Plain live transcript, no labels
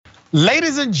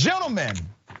Ladies and gentlemen,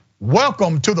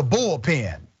 welcome to the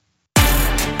Bullpen.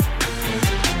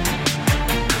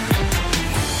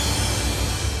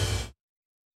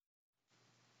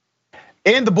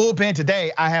 In the Bullpen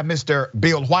today, I have Mr.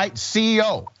 Bill White,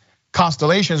 CEO,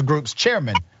 Constellations Group's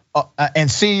chairman and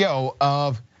CEO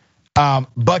of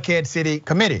Buckhead City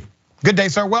Committee. Good day,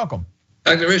 sir, welcome.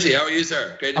 Dr. Rishi, how are you,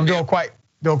 sir? Great to I'm be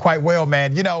doing quite well,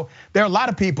 man. You know, there are a lot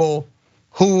of people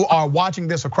who are watching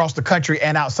this across the country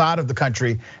and outside of the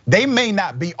country. They may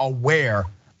not be aware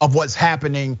of what's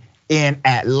happening in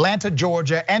Atlanta,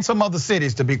 Georgia, and some other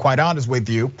cities, to be quite honest with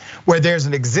you, where there's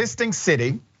an existing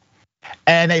city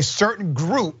and a certain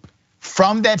group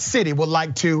from that city would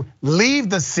like to leave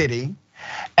the city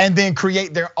and then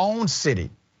create their own city.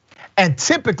 And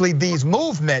typically these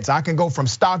movements, I can go from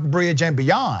Stockbridge and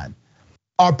beyond,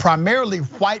 are primarily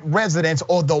white residents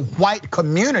or the white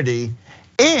community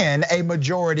in a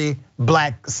majority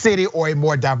black city or a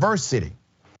more diverse city.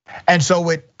 And so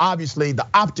it obviously the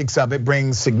optics of it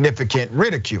brings significant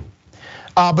ridicule.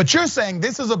 But you're saying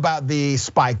this is about the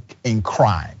spike in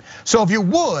crime. So if you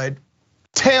would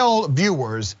tell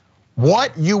viewers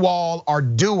what you all are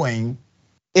doing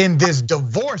in this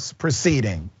divorce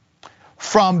proceeding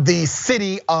from the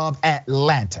city of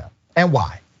Atlanta and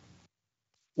why.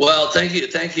 Well, thank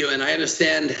you. And I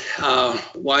understand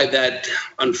why that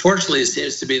unfortunately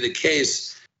seems to be the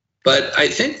case. But I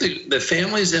think the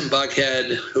families in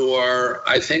Buckhead who are,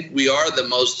 I think we are the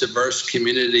most diverse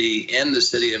community in the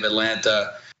city of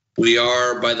Atlanta. We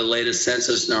are, by the latest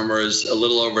census numbers, a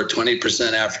little over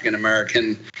 20% African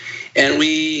American. And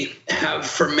we have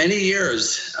for many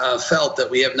years felt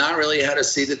that we have not really had a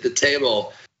seat at the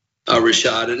table,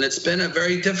 Rashad, and it's been a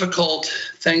very difficult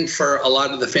thing for a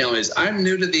lot of the families. I'm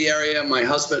new to the area. My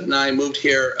husband and I moved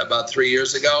here about 3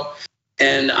 years ago,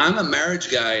 and I'm a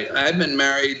marriage guy. I've been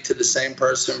married to the same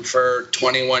person for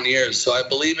 21 years, so I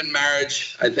believe in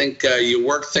marriage. I think you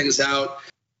work things out.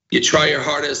 You try your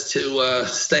hardest to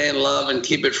stay in love and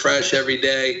keep it fresh every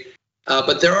day.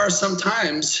 But there are some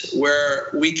times where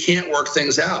we can't work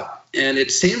things out. And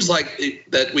it seems like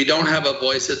that we don't have a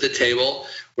voice at the table.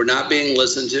 We're not being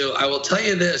listened to. I will tell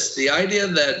you this, the idea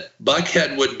that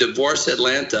Buckhead would divorce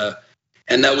Atlanta,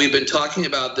 and that we've been talking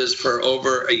about this for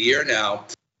over a year now,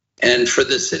 and for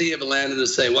the city of Atlanta to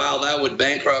say, wow, that would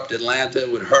bankrupt Atlanta,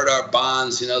 it would hurt our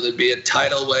bonds, there'd be a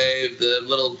tidal wave, the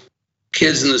little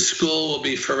kids in the school will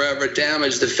be forever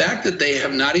damaged. The fact that they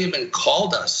have not even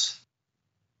called us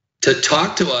to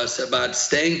talk to us about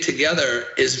staying together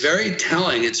is very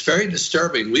telling. It's very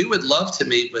disturbing. We would love to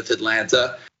meet with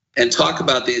Atlanta and talk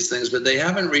about these things, but they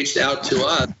haven't reached out to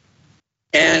us.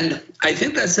 And I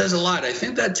think that says a lot. I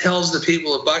think that tells the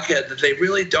people of Buckhead that they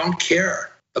really don't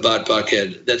care about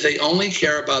Buckhead, that they only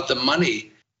care about the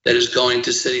money that is going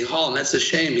to City Hall. And that's a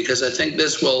shame, because I think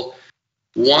this will,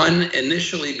 one,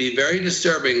 initially be very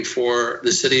disturbing for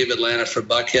the city of Atlanta, for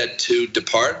Buckhead to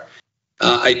depart.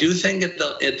 I do think at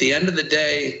the end of the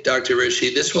day, Dr.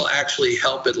 Rishi, this will actually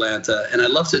help Atlanta. And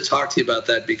I'd love to talk to you about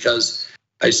that, because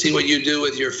I see what you do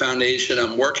with your foundation.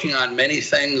 I'm working on many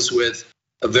things with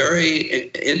a very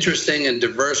interesting and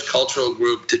diverse cultural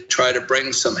group to try to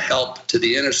bring some help to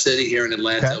the inner city here in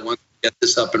Atlanta once we get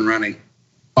this up and running.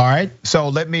 All right, so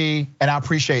and I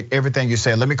appreciate everything you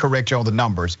said. Let me correct you on the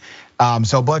numbers.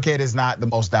 So Buckhead is not the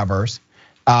most diverse.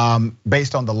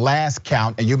 Based on the last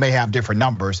count, and you may have different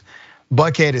numbers,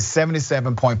 Buckhead is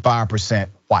 77.5%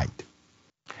 white.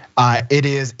 It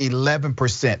is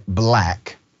 11%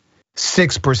 black,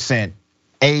 6%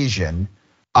 Asian,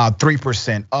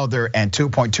 3% other, and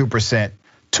 2.2%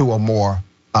 two or more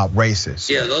races.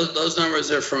 Yeah, those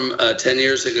numbers are from 10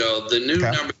 years ago. The new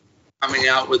numbers coming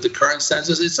out with the current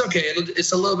census, it's okay.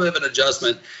 It's a little bit of an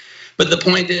adjustment. But the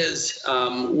point is,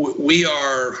 we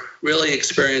are really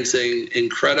experiencing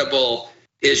incredible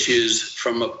issues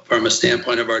from a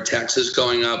standpoint of our taxes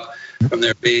going up, from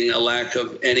there being a lack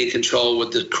of any control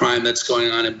with the crime that's going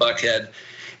on in Buckhead.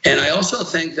 And I also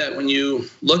think that when you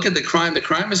look at the crime is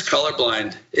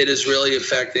colorblind. It is really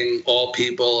affecting all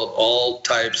people of all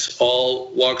types,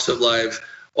 all walks of life,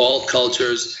 all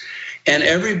cultures. And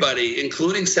everybody,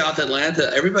 including South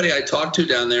Atlanta, everybody I talk to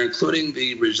down there, including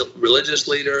the religious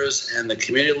leaders and the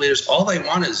community leaders, all they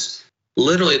want is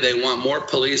literally they want more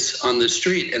police on the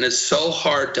street. And it's so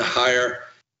hard to hire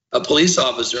a police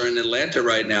officer in Atlanta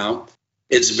right now.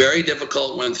 It's very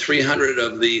difficult when 300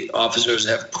 of the officers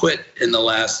have quit in the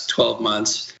last 12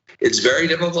 months. It's very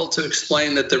difficult to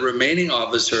explain that the remaining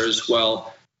officers,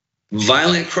 while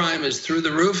violent crime is through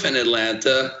the roof in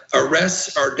Atlanta,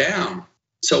 arrests are down.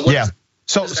 So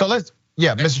so let's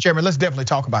Mr. Chairman, let's definitely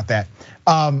talk about that.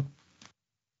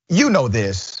 You know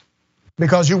this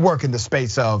because you work in the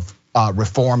space of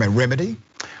reform and remedy.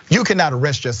 You cannot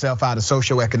arrest yourself out of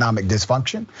socioeconomic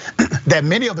dysfunction. That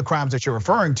many of the crimes that you're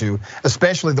referring to,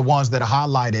 especially the ones that are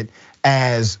highlighted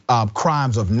as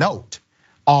crimes of note,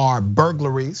 are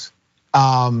burglaries,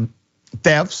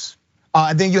 thefts,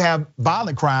 and then you have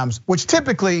violent crimes, which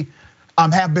typically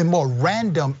have been more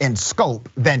random in scope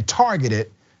than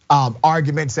targeted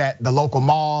arguments at the local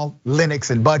mall, Lenox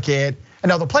and Buckhead,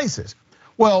 and other places.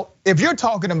 Well, if you're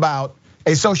talking about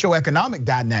a socioeconomic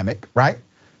dynamic, right?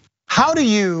 How do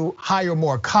you hire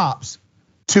more cops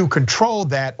to control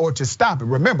that or to stop it?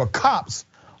 Remember, cops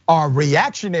are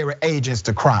reactionary agents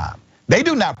to crime. They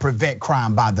do not prevent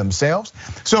crime by themselves.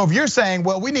 So if you're saying,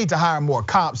 well, we need to hire more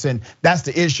cops and that's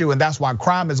the issue and that's why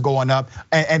crime is going up,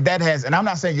 and that has, and I'm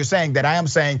not saying you're saying that, I am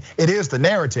saying it is the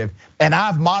narrative. And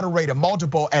I've moderated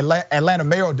multiple Atlanta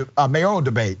mayoral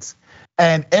debates,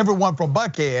 and everyone from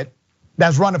Buckhead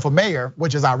that's running for mayor,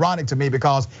 which is ironic to me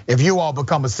because if you all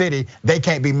become a city, they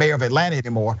can't be mayor of Atlanta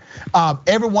anymore.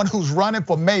 Everyone who's running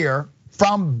for mayor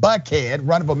from Buckhead,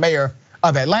 running for mayor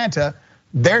of Atlanta,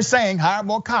 they're saying hire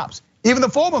more cops. Even the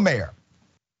former mayor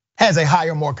has a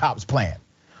hire more cops plan.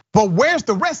 But where's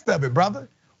the rest of it, brother?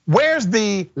 Where's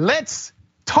the let's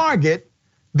target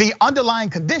the underlying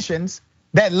conditions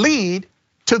that lead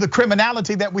to the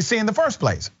criminality that we see in the first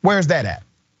place? Where's that at?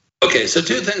 Okay, so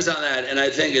two things on that, and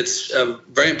I think it's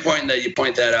very important that you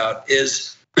point that out,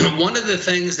 is one of the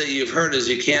things that you've heard is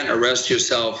you can't arrest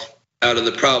yourself out of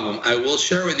the problem. I will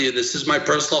share with you, this is my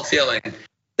personal feeling,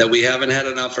 that we haven't had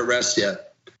enough arrests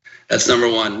yet. That's number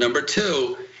one. Number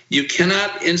two, you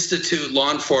cannot institute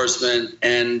law enforcement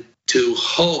and to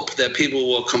hope that people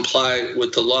will comply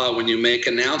with the law when you make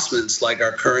announcements like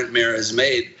our current mayor has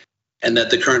made and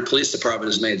that the current police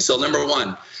department has made. So number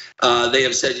one, they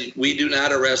have said we do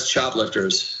not arrest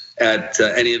shoplifters at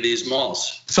any of these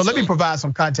malls. So let me provide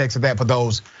some context of that for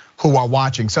those who are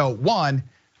watching. So one,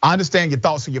 I understand your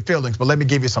thoughts and your feelings, but let me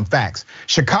give you some facts.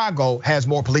 Chicago has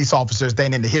more police officers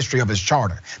than in the history of its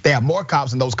charter. They have more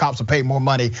cops, and those cops are paid more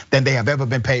money than they have ever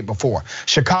been paid before.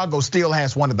 Chicago still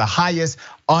has one of the highest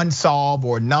unsolved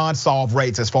or non-solved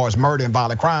rates as far as murder and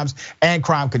violent crimes, and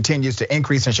crime continues to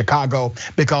increase in Chicago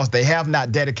because they have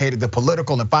not dedicated the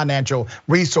political and financial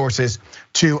resources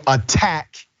to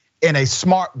attack in a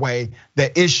smart way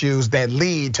the issues that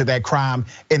lead to that crime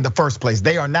in the first place.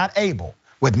 They are not able,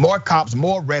 with more cops,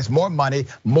 more arrests, more money,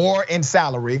 more in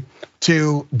salary,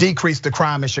 to decrease the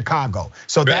crime in Chicago.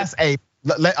 So that's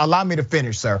allow me to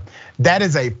finish, sir. That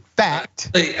is a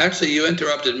fact. Actually, you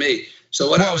interrupted me. So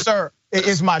what? Well, sir,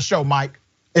 it's my show, Mike.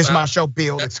 It's my show,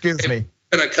 Bill. Excuse me.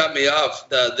 You're gonna cut me off.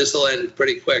 This will end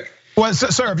pretty quick. Well,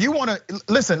 sir, if you want to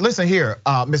listen here,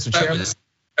 Mr. Chairman.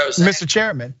 Mr.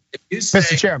 Chairman.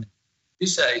 Mr. Chairman. You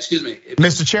say, excuse me.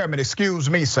 Mr. Chairman, excuse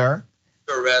me, sir.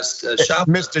 Arrest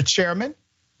shoplifters. Mr. Chairman.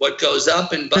 What goes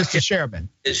up in Buckhead Mr. Chairman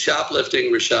is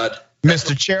shoplifting, Rashad.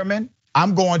 Mr. Chairman,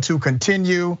 I'm going to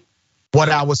continue what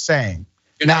I was saying.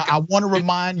 Now, I want to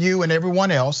remind you and everyone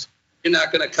else. You're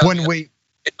not going to cut me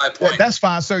my point. That's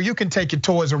fine, sir. You can take your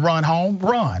toys and run home.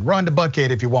 Run to Buckhead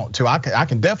if you want to. I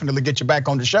can definitely get you back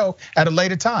on the show at a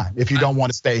later time if you don't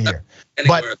want to stay here.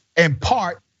 But in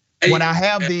part, when I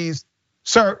have these,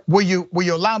 sir, will you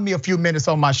allow me a few minutes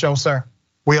on my show, sir?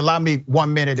 Will you allow me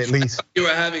 1 minute at least? You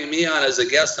were having me on as a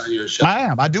guest on your show. I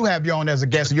am. I do have you on as a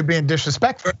guest. You're being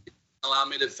disrespectful. Allow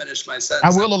me to finish my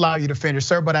sentence. I will allow you to finish,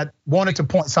 sir, but I wanted to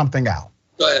point something out.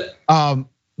 Go ahead.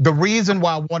 The reason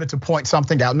why I wanted to point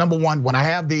something out, number one, when I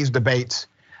have these debates,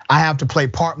 I have to play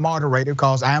part moderator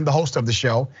because I am the host of the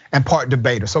show and part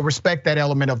debater. So respect that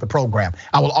element of the program.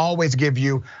 I will always give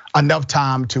you enough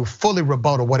time to fully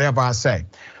rebuttal whatever I say.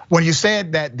 When you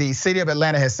said that the city of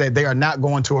Atlanta has said they are not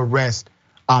going to arrest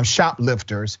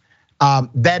shoplifters,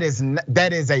 that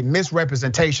is a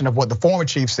misrepresentation of what the former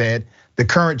chief said, the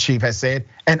current chief has said,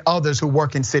 and others who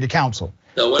work in city council.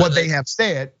 So what they have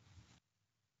said,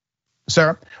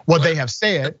 sir, what they have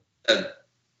said,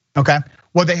 okay,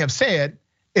 what they have said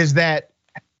is that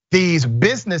these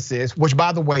businesses, which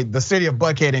by the way, the city of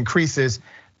Buckhead increases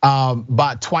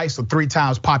by twice or three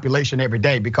times population every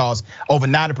day because over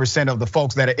 90% of the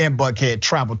folks that are in Buckhead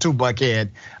travel to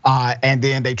Buckhead and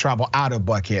then they travel out of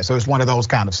Buckhead. So it's one of those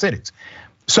kind of cities.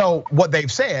 So what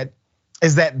they've said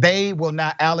is that they will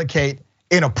not allocate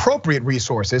inappropriate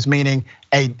resources, meaning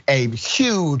a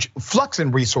huge flux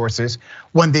in resources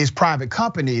when these private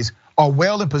companies are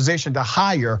well in position to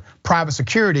hire private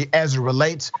security as it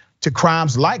relates to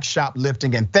crimes like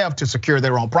shoplifting and theft to secure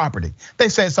their own property. They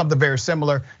said something very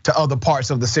similar to other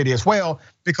parts of the city as well,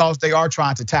 because they are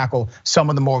trying to tackle some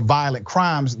of the more violent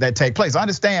crimes that take place. I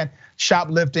understand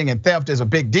shoplifting and theft is a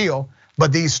big deal,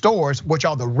 but these stores, which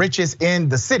are the richest in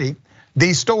the city,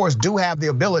 these stores do have the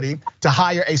ability to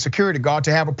hire a security guard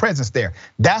to have a presence there.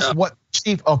 That's what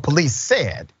chief of police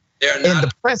said in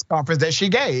the press conference that she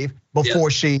gave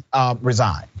before she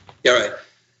resigned. Yeah, right.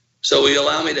 So will you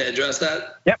allow me to address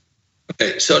that? Yep.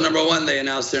 Okay, so number one, they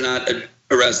announced they're not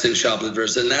arresting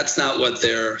shoplifters, and that's not what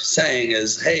they're saying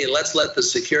is, hey, let's let the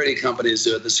security companies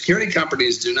do it. The security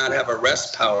companies do not have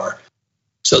arrest power.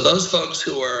 So those folks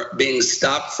who are being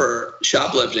stopped for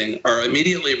shoplifting are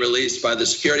immediately released by the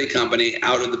security company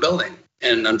out of the building.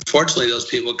 And unfortunately, those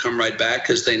people come right back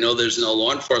because they know there's no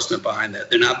law enforcement behind that.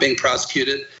 They're not being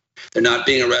prosecuted. They're not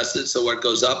being arrested. So what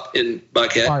goes up in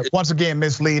Buckhead? All right, once again,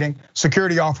 misleading.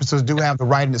 Security officers do have the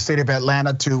right in the city of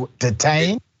Atlanta to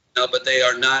detain. No, but they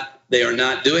are not. They are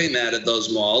not doing that at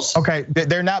those malls. Okay,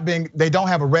 they're not being. They don't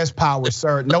have arrest powers,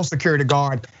 sir. No security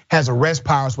guard has arrest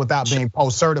powers without being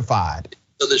post-certified.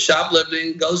 So the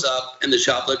shoplifting goes up and the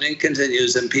shoplifting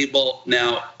continues, and people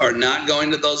now are not going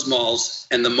to those malls,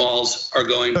 and the malls are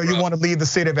going. So you want to leave the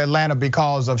city of Atlanta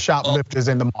because of shoplifters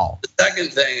in the mall? The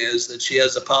second thing is that she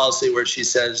has a policy where she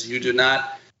says you do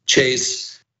not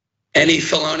chase any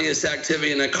felonious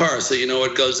activity in a car. So you know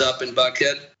what goes up in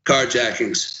Buckhead?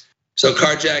 Carjackings. So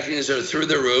carjackings are through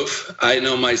the roof. I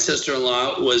know my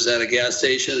sister-in-law was at a gas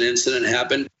station, an incident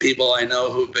happened. People I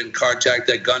know who've been carjacked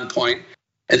at gunpoint.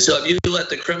 And so if you let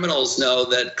the criminals know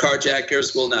that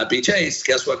carjackers will not be chased,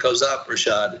 guess what goes up,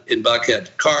 Rashad, in Buckhead?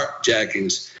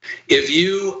 Carjackings. If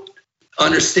you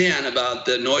understand about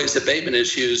the noise abatement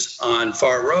issues on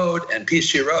Far Road and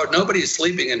Peachtree Road, nobody's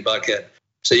sleeping in Buckhead.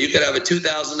 So you could have a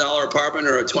 $2,000 apartment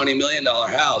or a $20 million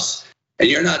house, and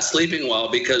you're not sleeping well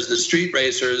because the street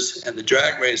racers and the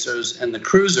drag racers and the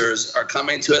cruisers are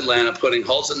coming to Atlanta, putting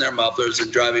holes in their mufflers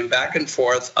and driving back and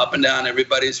forth up and down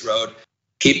everybody's road,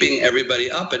 keeping everybody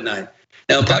up at night.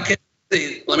 Now, Buckhead,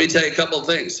 let me tell you a couple of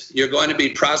things. You're going to be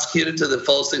prosecuted to the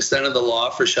fullest extent of the law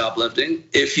for shoplifting.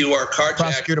 If you are carjacked.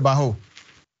 Prosecuted by who?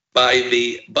 By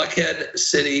the Buckhead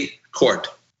City Court,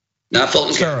 not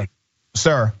Fulton County.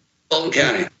 Sir. Fulton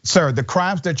County. Sir, the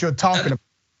crimes that you're talking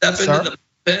about. Step into the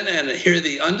pen and hear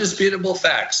the undisputable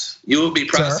facts. You will be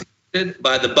prosecuted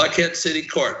by the Buckhead City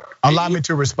Court. Allow me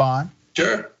to respond.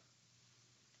 Sure.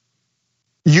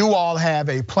 You all have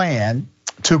a plan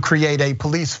to create a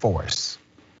police force.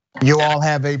 You all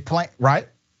have a plan, right?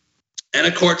 And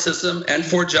a court system and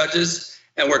 4 judges,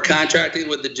 and we're contracting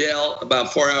with the jail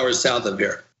about 4 hours south of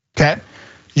here. Okay,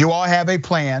 you all have a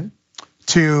plan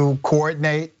to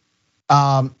coordinate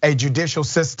a judicial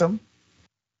system.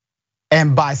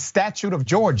 And by statute of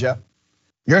Georgia,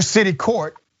 your city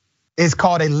court is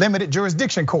called a limited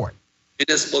jurisdiction court.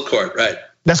 Municipal court, right.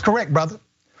 That's correct, brother.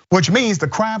 Which means the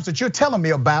crimes that you're telling me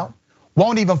about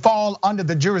won't even fall under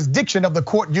the jurisdiction of the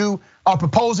court you are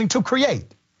proposing to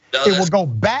create. No, it will go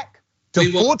back to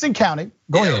Fulton County.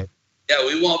 Go ahead. Yeah,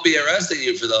 we won't be arresting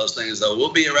you for those things, though.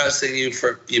 We'll be arresting you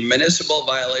for municipal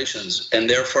violations, and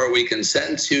therefore we can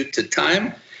sentence you to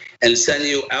time and send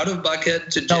you out of Buckhead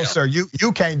to jail. No, sir,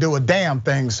 you can't do a damn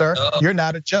thing, sir. You're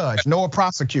not a judge, nor a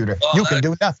prosecutor. Well, you can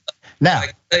do nothing. Now, I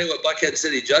can tell you what Buckhead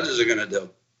City judges are gonna do.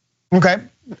 Okay,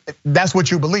 that's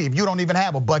what you believe. You don't even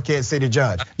have a Buckhead City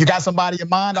judge. You got somebody in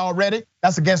mind already?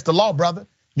 That's against the law, brother.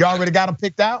 You already got them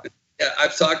picked out? Yeah,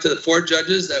 I've talked to the 4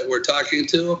 judges that we're talking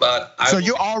to about. So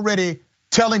you're already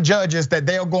telling judges that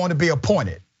they are going to be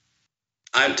appointed?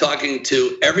 I'm talking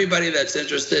to everybody that's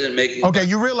interested in making. Okay,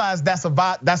 you realize that's a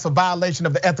violation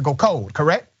of the ethical code,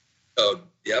 correct? Code.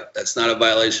 Yep, that's not a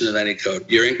violation of any code.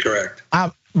 You're incorrect.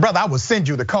 Brother, I will send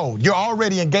you the code. You're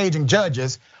already engaging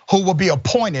judges who will be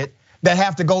appointed that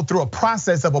have to go through a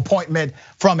process of appointment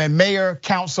from a mayor,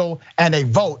 council, and a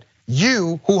vote.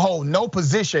 You who hold no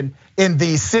position in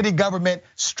the city government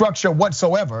structure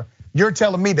whatsoever, you're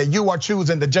telling me that you are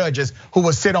choosing the judges who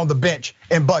will sit on the bench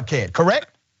in Buckhead,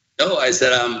 correct? No, I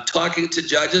said I'm talking to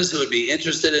judges who would be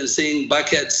interested in seeing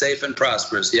Buckhead safe and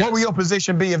prosperous. Yes. What will your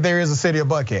position be if there is a city of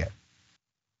Buckhead?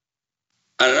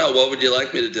 I don't know. What would you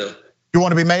like me to do? You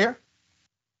want to be mayor?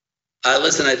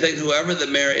 Listen, I think whoever the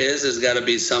mayor is has got to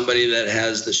be somebody that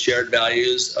has the shared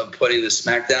values of putting the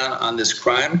smackdown on this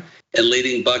crime and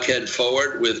leading Buckhead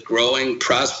forward with growing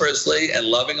prosperously and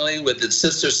lovingly with its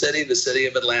sister city, the city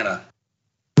of Atlanta.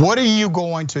 What are you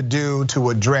going to do to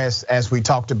address, as we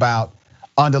talked about,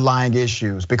 underlying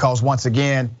issues? Because once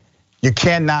again, you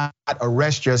cannot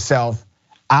arrest yourself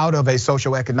out of a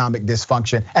socioeconomic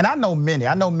dysfunction. And I know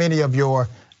many of your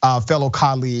fellow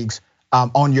colleagues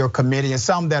on your committee, and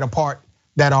some that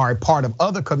are a part of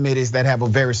other committees that have a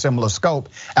very similar scope.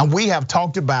 And we have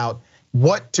talked about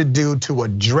what to do to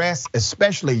address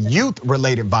especially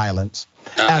youth-related violence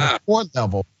at a court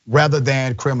level rather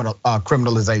than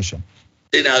criminalization.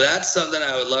 You know, that's something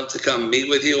I would love to come meet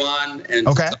with you on. And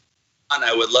okay.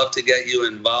 I would love to get you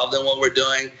involved in what we're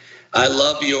doing. I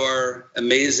love your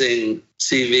amazing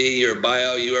CV, your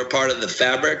bio. You are part of the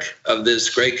fabric of this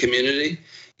great community.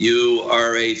 You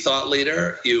are a thought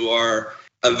leader. You are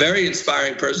a very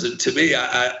inspiring person to me.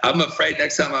 I'm afraid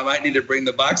next time I might need to bring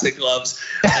the boxing gloves.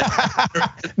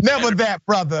 Never that,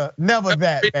 brother. Never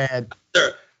that, man.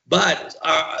 Sure. But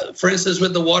for instance,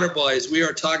 with the Water Boys, we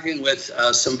are talking with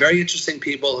some very interesting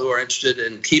people who are interested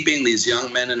in keeping these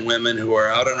young men and women who are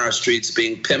out on our streets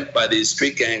being pimped by these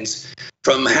street gangs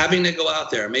from having to go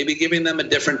out there, maybe giving them a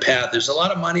different path. There's a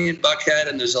lot of money in Buckhead,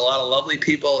 and there's a lot of lovely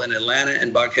people in Atlanta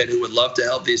and Buckhead who would love to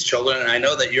help these children. And I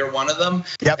know that you're one of them.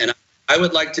 Yep. And I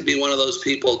would like to be one of those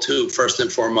people too, first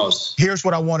and foremost. Here's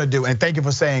what I want to do, and thank you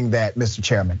for saying that, Mr.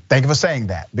 Chairman. Thank you for saying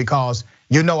that, because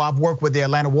you know I've worked with the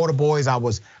Atlanta Water Boys. I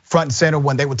was front and center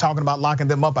when they were talking about locking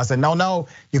them up. I said, no,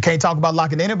 you can't talk about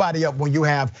locking anybody up when you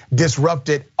have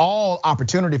disrupted all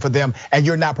opportunity for them and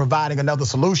you're not providing another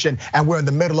solution. And we're in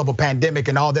the middle of a pandemic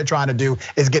and all they're trying to do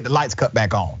is get the lights cut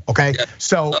back on, okay? Yeah.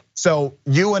 So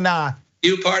you and I.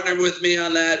 You partnered with me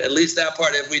on that, at least that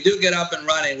part. If we do get up and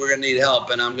running, we're gonna need help,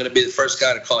 and I'm gonna be the first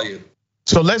guy to call you.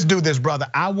 So let's do this, brother.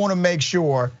 I wanna make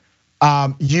sure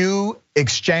you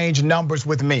exchange numbers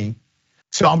with me.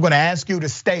 So I'm gonna ask you to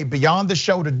stay beyond the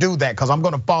show to do that, because I'm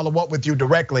gonna follow up with you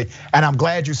directly. And I'm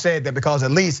glad you said that, because at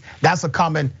least that's a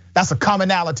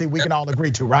commonality we can all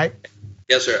agree to, right?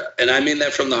 Yes, sir. And I mean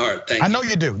that from the heart. Thank you. I know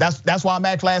you do. That's why I'm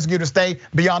actually asking you to stay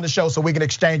beyond the show so we can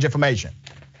exchange information.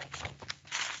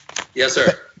 Yes,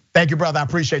 sir. Thank you, brother. I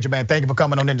appreciate you, man. Thank you for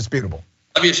coming on Indisputable.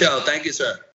 Love your show. Thank you, sir.